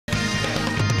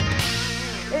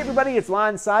everybody, it's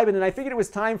Lon.TV, and I figured it was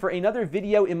time for another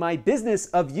video in my Business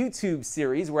of YouTube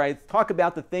series where I talk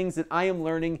about the things that I am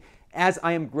learning as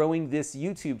I am growing this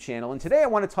YouTube channel. And today I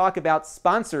want to talk about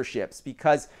sponsorships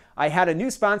because I had a new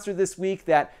sponsor this week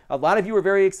that a lot of you were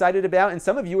very excited about and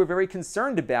some of you were very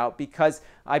concerned about because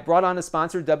I brought on a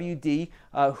sponsor, WD,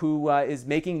 who is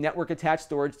making network attached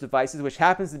storage devices, which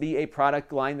happens to be a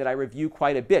product line that I review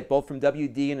quite a bit, both from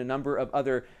WD and a number of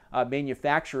other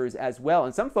manufacturers as well.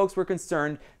 And some folks were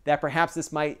concerned that perhaps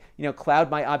this might,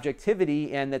 cloud my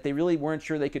objectivity and that they really weren't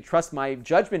sure they could trust my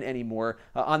judgment anymore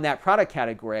on that product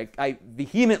category. I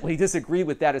vehemently disagree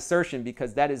with that assertion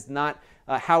because that is not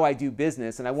how I do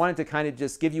business. And I wanted to kind of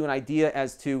just give you an idea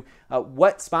as to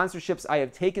what sponsorships I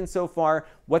have taken so far,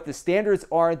 what the standards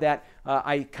are that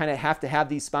I kind of have to have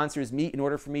these sponsors meet in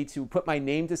order for me to put my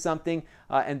name to something,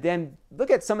 and then look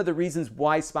at some of the reasons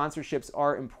why sponsorships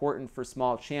are important for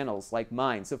small channels like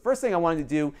mine. So first thing I wanted to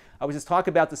do was just talk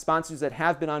about the sponsors that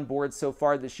have been on board so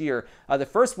far this year. The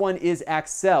first one is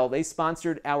Axel. They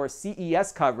sponsored our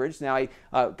CES coverage. Now I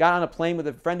got on a plane with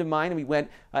a friend of mine and we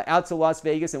went out to Las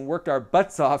Vegas and worked our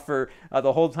butts off for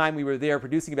the whole time we were there,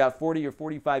 producing about 40 or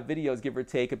 45 videos, give or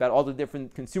take, about all the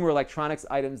different consumer electronics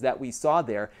items that we saw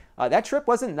there. That trip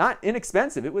wasn't not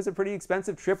inexpensive. It was a pretty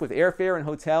expensive trip with airfare and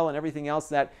hotel and everything else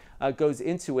that goes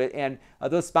into it. And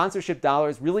those sponsorship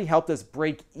dollars really helped us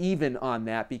break even on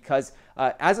that because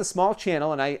as a small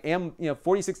channel, and I am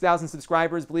 46,000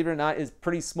 subscribers, believe it or not, is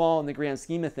pretty small in the grand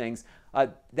scheme of things.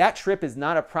 That trip is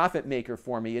not a profit maker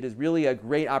for me. It is really a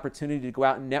great opportunity to go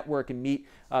out and network and meet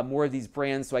more of these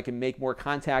brands so I can make more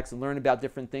contacts and learn about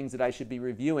different things that I should be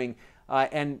reviewing.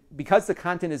 And because the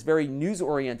content is very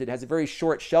news-oriented, has a very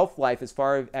short shelf life as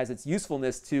far as its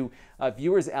usefulness to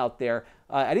viewers out there,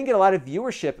 I didn't get a lot of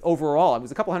viewership overall. It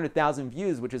was a couple 100,000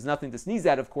 views, which is nothing to sneeze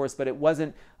at, of course, but it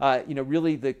wasn't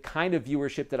really the kind of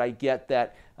viewership that I get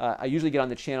that I usually get on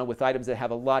the channel with items that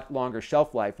have a lot longer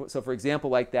shelf life. So for example,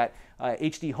 like that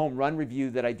HD home run review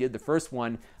that I did, the first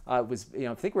one was,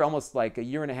 I think we're almost like a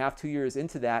year and a half, 2 years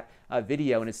into that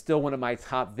video, and it's still one of my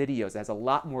top videos. It has a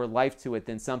lot more life to it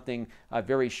than something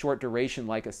very short duration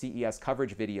like a CES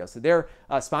coverage video. So their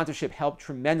sponsorship helped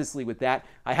tremendously with that.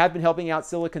 I have been helping out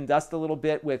Silicon Dust a little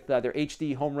bit with their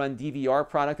HD home run DVR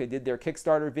product. I did their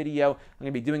Kickstarter video. I'm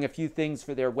going to be doing a few things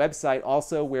for their website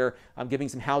also where I'm giving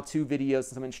some how-to videos,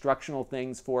 some instructional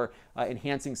things for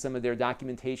enhancing some of their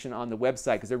documentation on the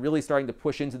website because they're really starting to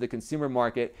push into the consumer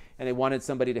market and they wanted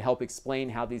somebody to help explain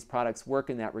how these products work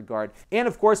in that regard. And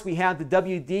of course we have the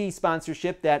WD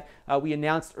sponsorship that we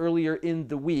announced earlier in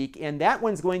the week, and that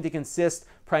one's going to consist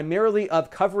primarily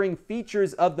of covering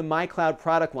features of the MyCloud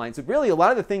product line. So really a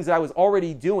lot of the things that I was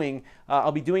already doing,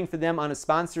 I'll be doing for them on a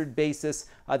sponsored basis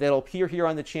that'll appear here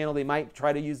on the channel. They might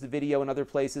try to use the video in other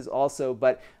places also,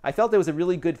 but I felt it was a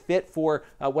really good fit for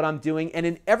what I'm doing. And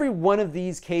in every one of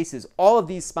these cases, all of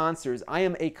these sponsors, I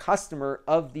am a customer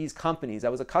of these companies. I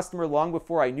was a customer long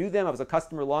before I knew them. I was a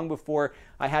customer long before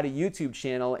I had a YouTube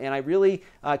channel, and I really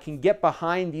can get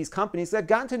behind these companies. I've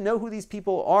gotten to know who these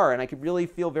people are, and I could really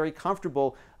feel very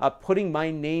comfortable putting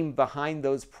my name behind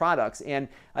those products. And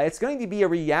it's going to be a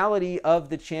reality of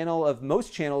the channel, of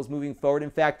most channels moving forward. In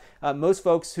fact, most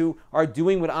folks who are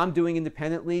doing what I'm doing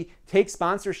independently take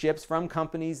sponsorships from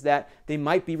companies that they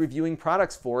might be reviewing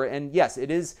products for. And yes, it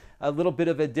is a little bit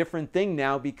of a different thing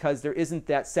now because there isn't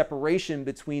that separation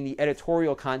between the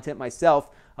editorial content, myself,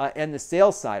 and the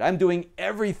sales side. I'm doing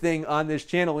everything on this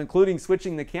channel, including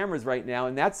switching the cameras right now,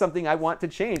 and that's something I want to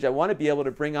change. I want to be able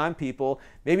to bring on people,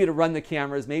 maybe to run the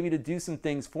cameras, maybe to do some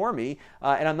things for me,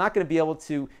 and I'm not going to be able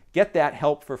to get that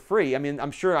help for free. I mean,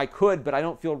 I'm sure I could, but I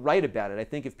don't feel right about it. I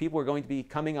think if people are going to be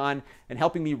coming on and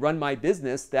helping me run my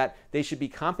business, that they should be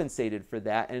compensated for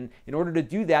that. And in order to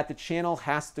do that, the channel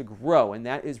has to grow. And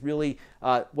that is really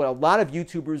what a lot of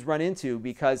YouTubers run into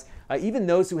because even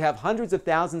those who have hundreds of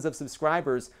thousands of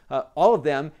subscribers, all of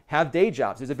them have day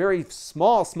jobs. There's a very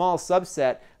small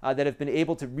subset that have been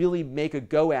able to really make a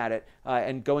go at it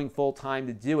and going full time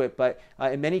to do it. But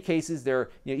in many cases, they're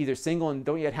either single and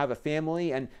don't yet have a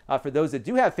family. And for those that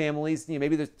do have families,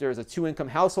 maybe there's a two-income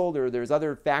household or there's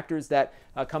other factors that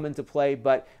come into play.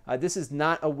 But this is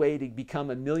not a way to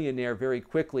become a millionaire very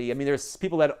quickly. I mean, there's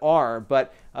people that are,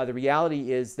 but the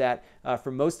reality is that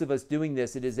for most of us doing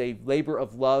this, it is a labor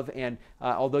of love. And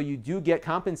although you do get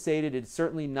compensated, it's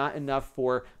certainly not enough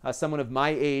for someone of my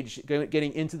age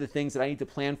getting into the things that I need to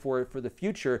plan for the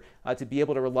future to be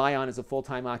able to rely on as a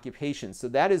full-time occupation. So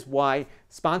that is why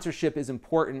sponsorship is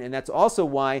important, and that's also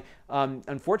why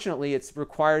unfortunately it's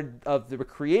required of the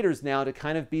creators now to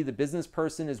kind of be the business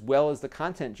person as well as the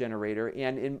content generator.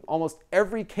 And in almost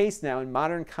every case now in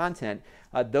modern content,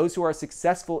 Those who are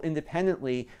successful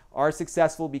independently are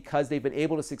successful because they've been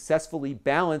able to successfully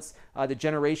balance the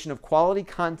generation of quality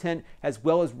content as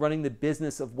well as running the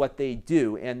business of what they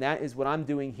do. And that is what I'm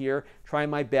doing here, trying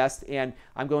my best. And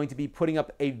I'm going to be putting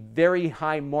up a very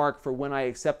high mark for when I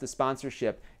accept the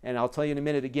sponsorship. And I'll tell you in a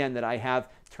minute again that I have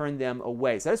turned them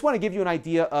away. So I just want to give you an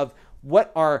idea of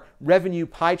what our revenue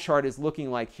pie chart is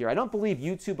looking like here. I don't believe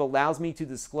YouTube allows me to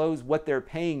disclose what they're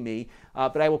paying me,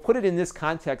 but I will put it in this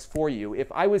context for you.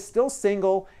 If I was still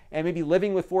single and maybe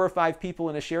living with 4 or 5 people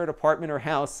in a shared apartment or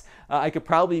house, I could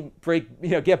probably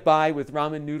get by with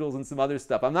ramen noodles and some other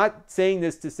stuff. I'm not saying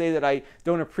this to say that I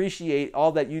don't appreciate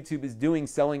all that YouTube is doing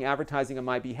selling advertising on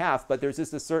my behalf, but there's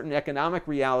just a certain economic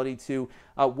reality to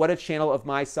what a channel of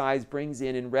my size brings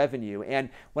in revenue. And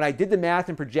when I did the math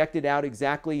and projected out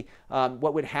exactly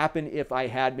what would happen if I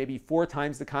had maybe 4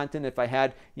 times the content, if I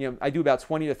had, I do about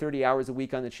 20 to 30 hours a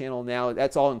week on the channel now.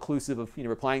 That's all inclusive of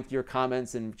replying to your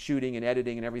comments and shooting and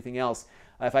editing and everything else.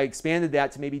 If I expanded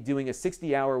that to maybe doing a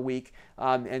 60-hour week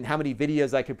and how many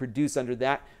videos I could produce under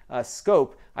that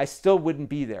scope, I still wouldn't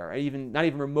be there, not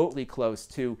even remotely close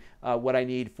to what I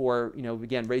need for,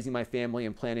 again, raising my family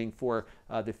and planning for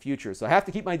the future. So I have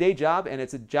to keep my day job, and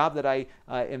it's a job that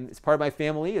it's part of my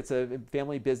family. It's a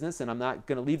family business, and I'm not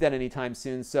going to leave that anytime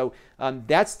soon. So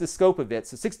that's the scope of it.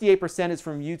 So 68% is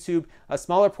from YouTube, a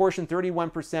smaller portion,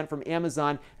 31% from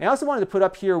Amazon. And I also wanted to put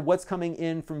up here what's coming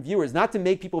in from viewers, not to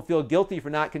make people feel guilty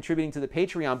for not contributing to the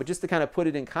Patreon, but just to kind of put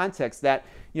it in context that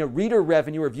reader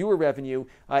revenue or viewer revenue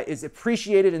is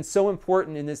appreciated and so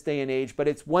important in this day and age, but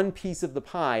it's one piece of the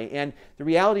pie. And the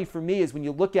reality for me is when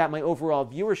you look at my overall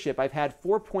viewership, I've had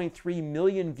 4.3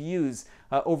 million views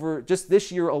over just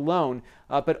this year alone,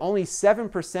 but only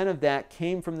 7% of that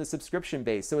came from the subscription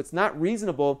base. So it's not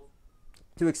reasonable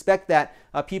to expect that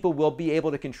people will be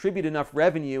able to contribute enough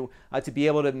revenue to be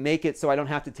able to make it so I don't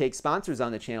have to take sponsors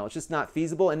on the channel. It's just not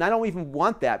feasible, and I don't even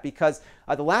want that, because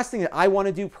the last thing that I want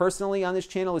to do personally on this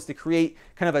channel is to create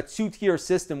kind of a 2-tier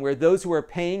system where those who are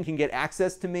paying can get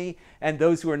access to me and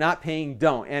those who are not paying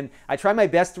don't. And I try my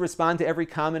best to respond to every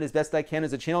comment as best I can.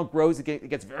 As the channel grows, it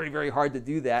gets very, very hard to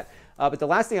do that. But the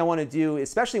last thing I want to do,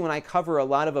 especially when I cover a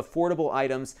lot of affordable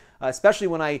items, especially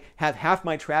when I have half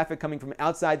my traffic coming from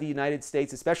outside the United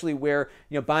States, especially where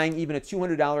buying even a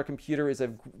 $200 computer is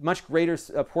a much greater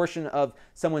portion of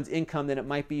someone's income than it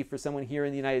might be for someone here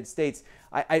in the United States.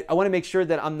 I want to make sure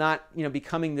that I'm not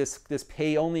becoming this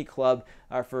pay-only club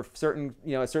for certain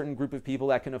a certain group of people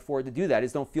that can afford to do that. I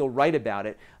just don't feel right about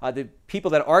it. The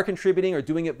people that are contributing are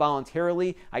doing it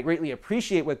voluntarily. I greatly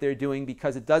appreciate what they're doing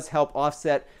because it does help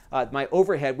offset my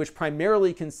overhead, which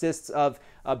primarily consists of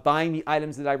buying the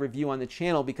items that I review on the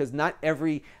channel, because not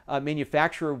every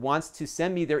manufacturer wants to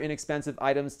send me their inexpensive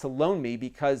items to loan me,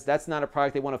 because that's not a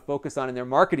product they want to focus on in their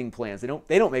marketing plans. They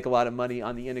don't make a lot of money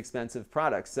on the inexpensive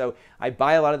products. So I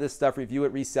buy a lot of this stuff, review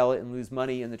it, resell it, and lose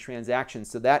money in the transaction.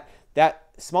 So that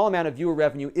small amount of viewer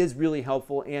revenue is really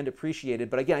helpful and appreciated.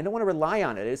 But again, I don't want to rely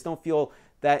on it. I just don't feel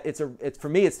that for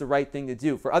me, it's the right thing to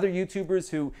do. For other YouTubers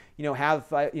who have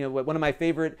one of my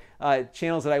favorite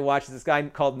channels that I watch is this guy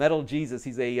called Metal Jesus.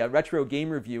 He's a retro game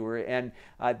reviewer, and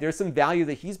there's some value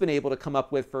that he's been able to come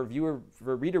up with for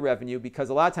reader revenue,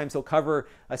 because a lot of times he'll cover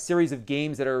a series of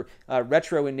games that are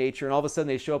retro in nature, and all of a sudden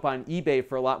they show up on eBay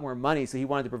for a lot more money. So he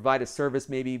wanted to provide a service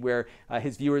maybe where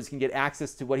his viewers can get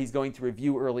access to what he's going to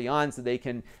review early on, so they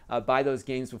can buy those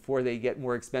games before they get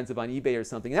more expensive on eBay or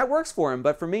something. And that works for him,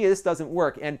 but for me, this doesn't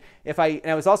work. And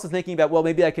I was also thinking about, well,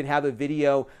 maybe I could have a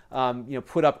video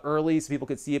put up early so people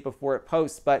could see it before it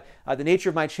posts. But the nature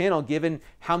of my channel, given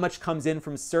how much comes in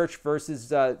from search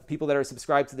versus people that are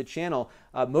subscribed to the channel,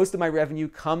 most of my revenue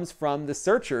comes from the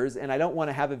searchers, and I don't want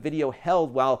to have a video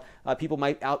held while people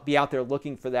might be out there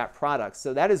looking for that product.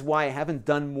 So that is why I haven't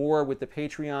done more with the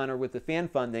Patreon or with the fan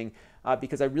funding,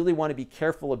 because I really want to be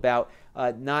careful about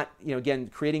not, again,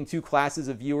 creating 2 classes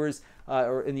of viewers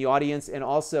or in the audience, and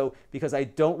also because I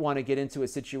don't want to get into a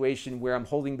situation where I'm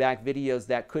holding back videos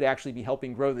that could actually be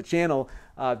helping grow the channel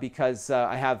because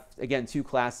I have, again, 2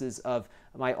 classes of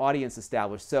my audience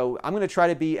established. So I'm going to try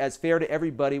to be as fair to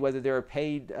everybody, whether they're a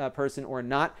paid person or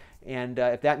not. And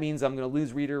if that means I'm going to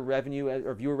lose reader revenue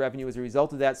or viewer revenue as a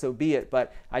result of that, so be it.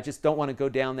 But I just don't want to go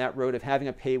down that road of having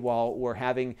a paywall or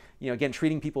having, again,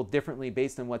 treating people differently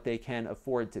based on what they can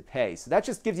afford to pay. So that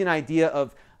just gives you an idea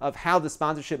of how the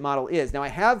sponsorship model is. Now, I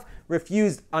have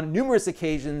refused on numerous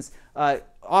occasions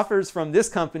offers from this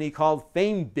company called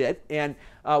FameBit, and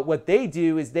what they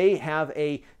do is they have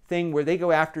a thing where they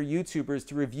go after YouTubers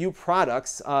to review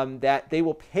products that they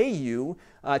will pay you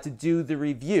to do the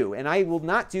review. And I will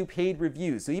not do paid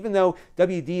reviews. So even though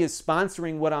WD is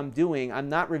sponsoring what I'm doing, I'm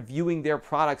not reviewing their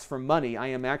products for money. I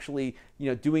am actually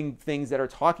doing things that are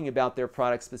talking about their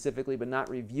products specifically, but not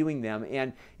reviewing them.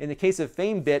 And in the case of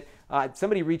FameBit,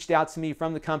 somebody reached out to me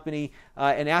from the company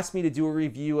and asked me to do a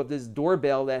review of this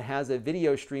doorbell that has a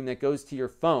video stream that goes to your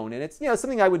phone. And it's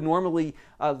something I would normally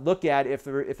look at if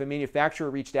a manufacturer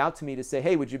reached out to me to say,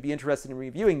 hey, would you be interested in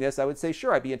reviewing this? I would say,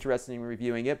 sure, I'd be interested in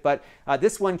reviewing it. But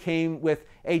this one came with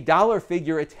a dollar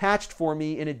figure attached for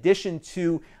me in addition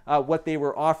to what they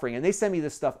were offering. And they send me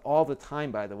this stuff all the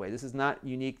time, by the way. This is not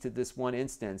unique to this one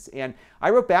instance. And I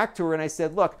wrote back to her and I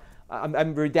said, look, I'm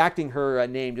redacting her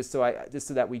name just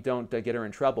so that we don't get her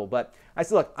in trouble. But I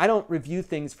said, look, I don't review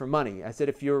things for money. I said,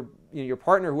 if your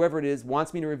partner, whoever it is,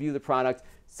 wants me to review the product,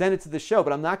 send it to the show.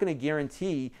 But I'm not going to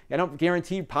guarantee. I don't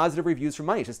guarantee positive reviews for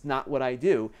money. It's just not what I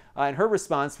do. And her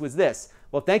response was this: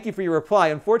 well, thank you for your reply.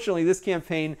 Unfortunately, this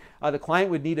campaign, the client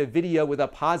would need a video with a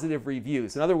positive review.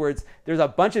 So in other words, there's a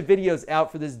bunch of videos out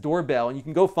for this doorbell, and you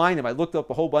can go find them. I looked up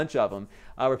a whole bunch of them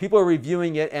where people are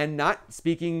reviewing it and not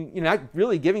speaking, not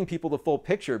really giving people the full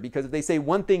picture, because if they say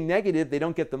one thing negative, they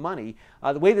don't get the money.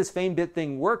 The way this FameBit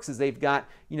thing works is they've got,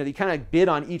 they kind of bid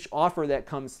on each offer that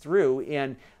comes through,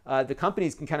 and the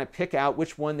companies can kind of pick out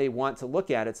which one they want to look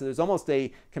at it. So there's almost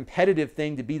a competitive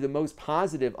thing to be the most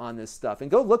positive on this stuff. And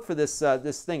go look for this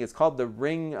this thing. It's called the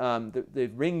Ring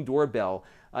the Ring doorbell.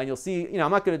 And you'll see,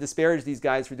 I'm not going to disparage these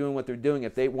guys for doing what they're doing.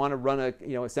 If they want to run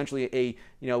a, essentially a,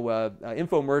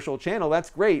 infomercial channel, that's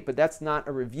great, but that's not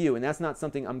a review, and that's not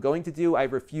something I'm going to do.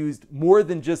 I've refused more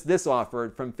than just this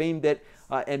offer from FameBit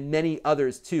and many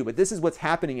others too. But this is what's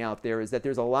happening out there, is that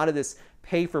there's a lot of this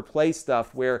pay-for-play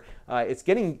stuff where it's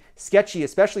getting sketchy,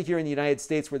 especially here in the United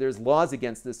States where there's laws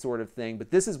against this sort of thing.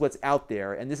 But this is what's out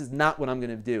there, and this is not what I'm going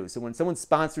to do. So when someone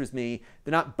sponsors me,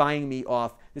 they're not buying me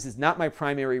off. This is not my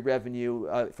primary revenue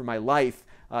for my life.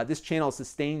 This channel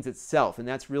sustains itself, and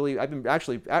that's really, I've been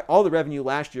actually, all the revenue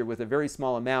last year with a very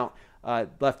small amount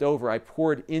left over, I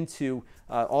poured into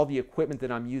all the equipment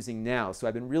that I'm using now. So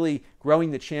I've been really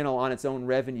growing the channel on its own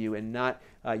revenue and not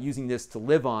using this to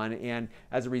live on. And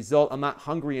as a result, I'm not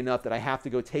hungry enough that I have to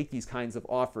go take these kinds of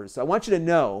offers. So I want you to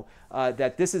know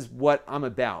that this is what I'm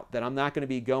about, that I'm not going to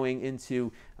be going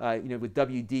into, with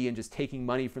WD and just taking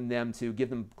money from them to give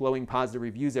them glowing positive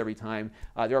reviews every time.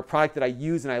 They're a product that I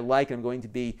use and I like, and I'm going to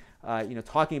be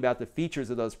talking about the features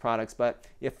of those products. But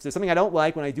if there's something I don't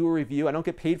like when I do a review, I don't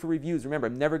get paid for reviews. Remember,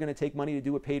 I'm never going to take money to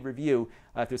do a paid review.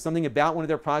 If there's something about one of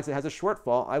their products that has a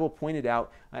shortfall, I will point it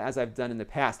out as I've done in the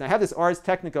past. Now, I have this Ars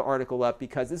Technica article up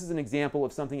because this is an example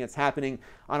of something that's happening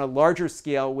on a larger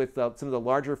scale with some of the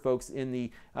larger folks in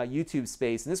the YouTube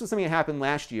space. And this was something that happened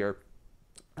last year.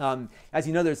 As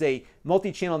you know, there's a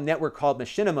multi-channel network called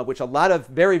Machinima, which a lot of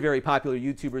very, very popular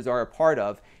YouTubers are a part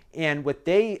of. And what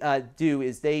they do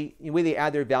is the way they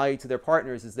add their value to their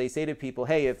partners is they say to people,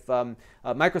 hey, if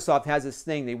Microsoft has this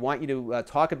thing, they want you to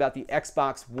talk about the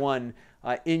Xbox One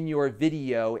in your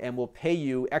video, and we'll pay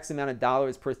you X amount of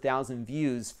dollars per 1,000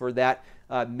 views for that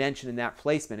mention and that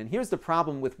placement. And here's the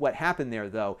problem with what happened there,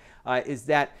 though, is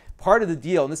that part of the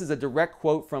deal, and this is a direct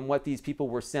quote from what these people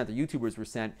were sent, the YouTubers were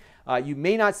sent, you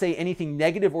may not say anything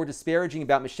negative or disparaging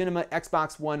about Machinima,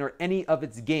 Xbox One, or any of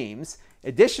its games.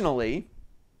 Additionally,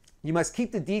 you must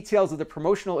keep the details of the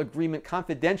promotional agreement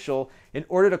confidential in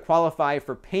order to qualify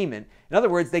for payment. In other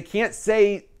words, they can't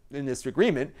say in this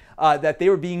agreement that they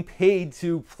were being paid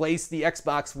to place the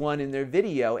Xbox One in their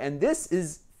video. And this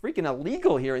is freaking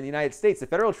illegal here in the United States. The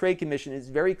Federal Trade Commission is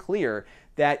very clear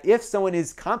that if someone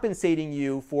is compensating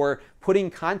you for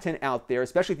putting content out there,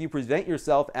 especially if you present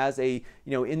yourself as a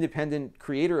independent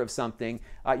creator of something,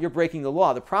 you're breaking the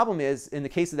law. The problem is, in the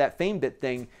case of that FameBit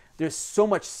thing, there's so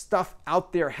much stuff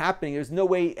out there happening. There's no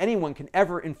way anyone can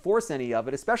ever enforce any of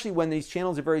it, especially when these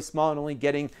channels are very small and only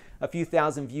getting a few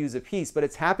thousand views apiece. But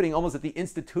it's happening almost at the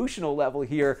institutional level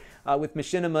here with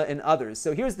Machinima and others.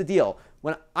 So here's the deal.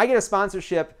 When I get a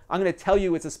sponsorship, I'm going to tell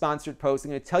you it's a sponsored post.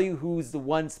 I'm going to tell you who's the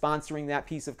one sponsoring that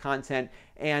piece of content.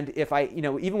 And if I,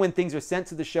 even when things are sent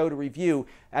to the show to review,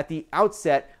 at the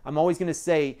outset, I'm always going to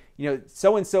say,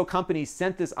 so-and-so company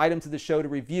sent this item to the show to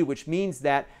review, which means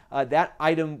that that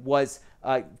item was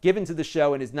given to the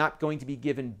show and is not going to be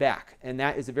given back. And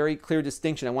that is a very clear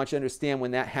distinction. I want you to understand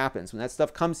when that happens. When that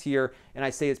stuff comes here and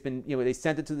I say it's been, they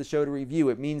sent it to the show to review,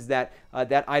 it means that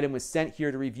that item was sent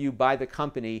here to review by the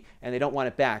company and they don't want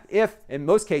it back. If, in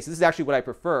most cases, this is actually what I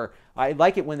prefer, I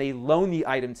like it when they loan the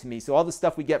item to me. So all the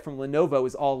stuff we get from Lenovo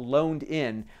is all loaned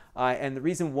in. And the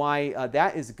reason why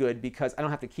that is good, because I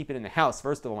don't have to keep it in the house.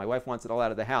 First of all, my wife wants it all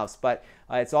out of the house, but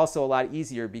it's also a lot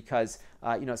easier because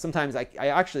sometimes I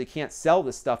actually can't sell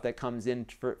the stuff that comes in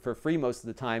for free most of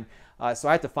the time. So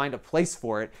I have to find a place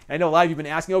for it. And I know a lot of you have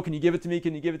been asking, oh, can you give it to me?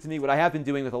 Can you give it to me? What I have been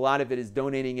doing with a lot of it is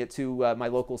donating it to my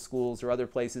local schools or other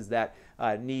places that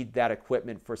need that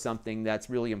equipment for something that's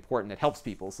really important that helps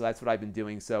people. So that's what I've been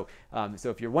doing. So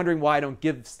if you're wondering why I don't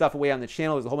give stuff away on the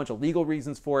channel, there's a whole bunch of legal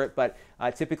reasons for it, but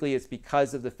typically it's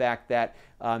because of the fact that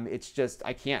it's just,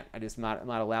 I can't. I'm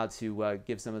not allowed to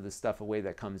give some of the stuff away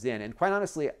that comes in. And quite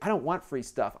honestly, I don't want free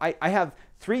stuff. I have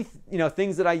three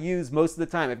things that I use most of the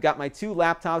time. I've got my 2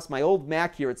 laptops, my old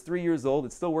Mac here, it's 3 years old,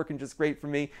 it's still working just great for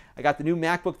me. I got the new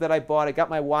MacBook that I bought, I got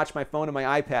my watch, my phone, and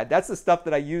my iPad. That's the stuff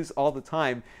that I use all the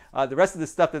time. The rest of the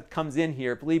stuff that comes in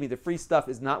here, believe me, the free stuff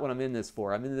is not what I'm in this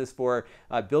for. I'm in this for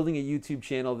building a YouTube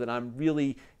channel that I'm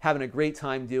really having a great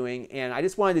time doing, and I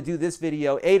just wanted to do this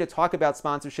video, to talk about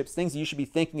sponsorships, things that you should be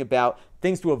thinking about,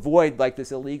 things to avoid, like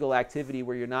this illegal activity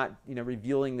where you're not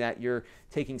revealing that you're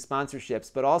taking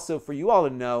sponsorships, but also for you all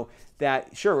to know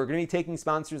that, sure, we're going to be taking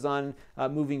sponsors on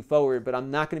moving forward, but I'm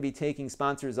not going to be taking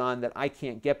sponsors on that I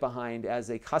can't get behind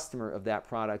as a customer of that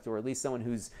product, or at least someone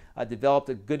who's developed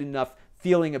a good enough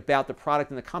feeling about the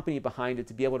product and the company behind it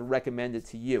to be able to recommend it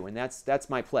to you. And that's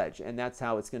my pledge, and that's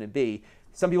how it's going to be.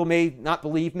 Some people may not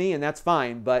believe me, and that's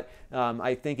fine, but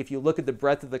I think if you look at the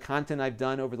breadth of the content I've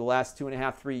done over the last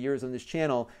 2.5, 3 years on this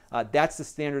channel, that's the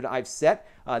standard I've set.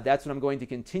 That's what I'm going to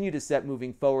continue to set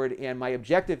moving forward, and my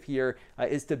objective here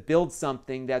is to build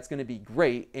something that's going to be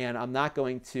great, and I'm not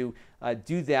going to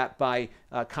do that by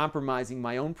compromising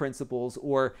my own principles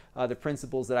or the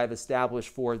principles that I've established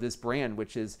for this brand,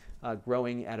 which is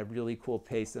growing at a really cool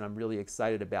pace that I'm really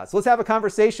excited about. So let's have a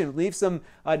conversation. Leave some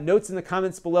notes in the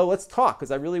comments below. Let's talk,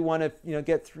 because I really want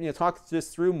to talk this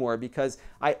through more, because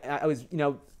I was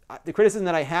the criticism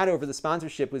that I had over the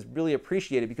sponsorship was really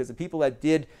appreciated, because the people that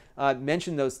did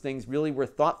mention those things really were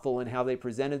thoughtful in how they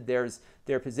presented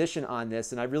their position on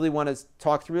this. And I really want to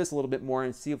talk through this a little bit more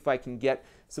and see if I can get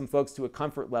some folks to a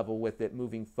comfort level with it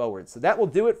moving forward. So that will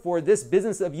do it for this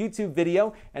Business of YouTube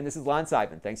video. And this is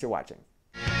Lon.TV. Thanks for watching.